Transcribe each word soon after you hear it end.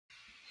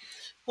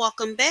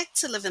Welcome back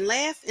to Live and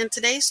Laugh, and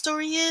today's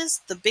story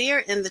is The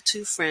Bear and the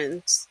Two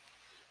Friends.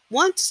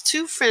 Once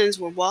two friends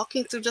were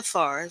walking through the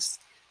forest.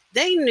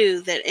 They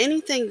knew that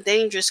anything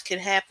dangerous could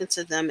happen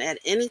to them at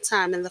any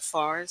time in the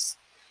forest,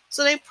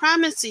 so they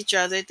promised each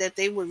other that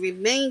they would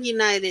remain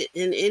united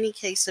in any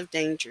case of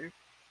danger.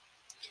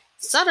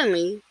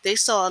 Suddenly, they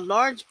saw a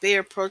large bear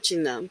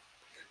approaching them.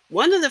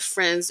 One of the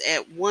friends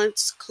at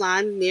once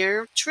climbed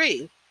near a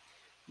tree,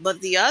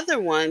 but the other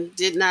one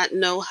did not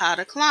know how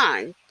to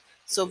climb.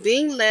 So,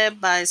 being led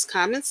by his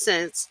common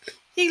sense,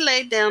 he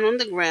lay down on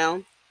the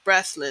ground,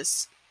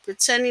 breathless,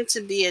 pretending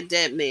to be a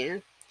dead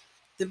man.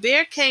 The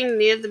bear came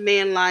near the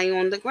man lying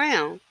on the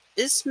ground.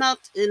 It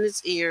smelt in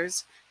his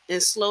ears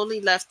and slowly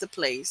left the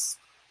place.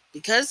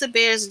 Because the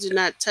bears do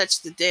not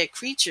touch the dead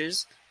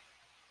creatures,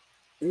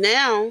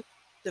 now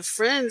the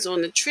friends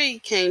on the tree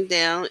came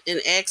down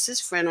and asked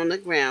his friend on the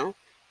ground,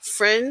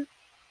 "Friend,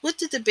 what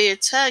did the bear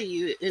tell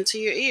you into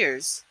your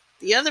ears?"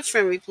 The other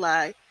friend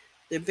replied,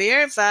 "The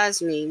bear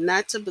advised me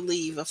not to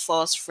believe a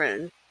false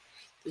friend.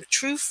 The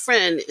true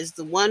friend is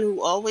the one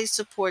who always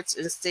supports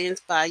and stands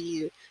by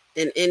you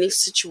in any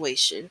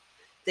situation."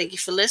 Thank you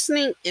for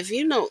listening. If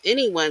you know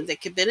anyone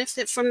that could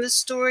benefit from this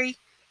story,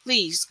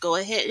 please go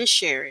ahead and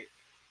share it.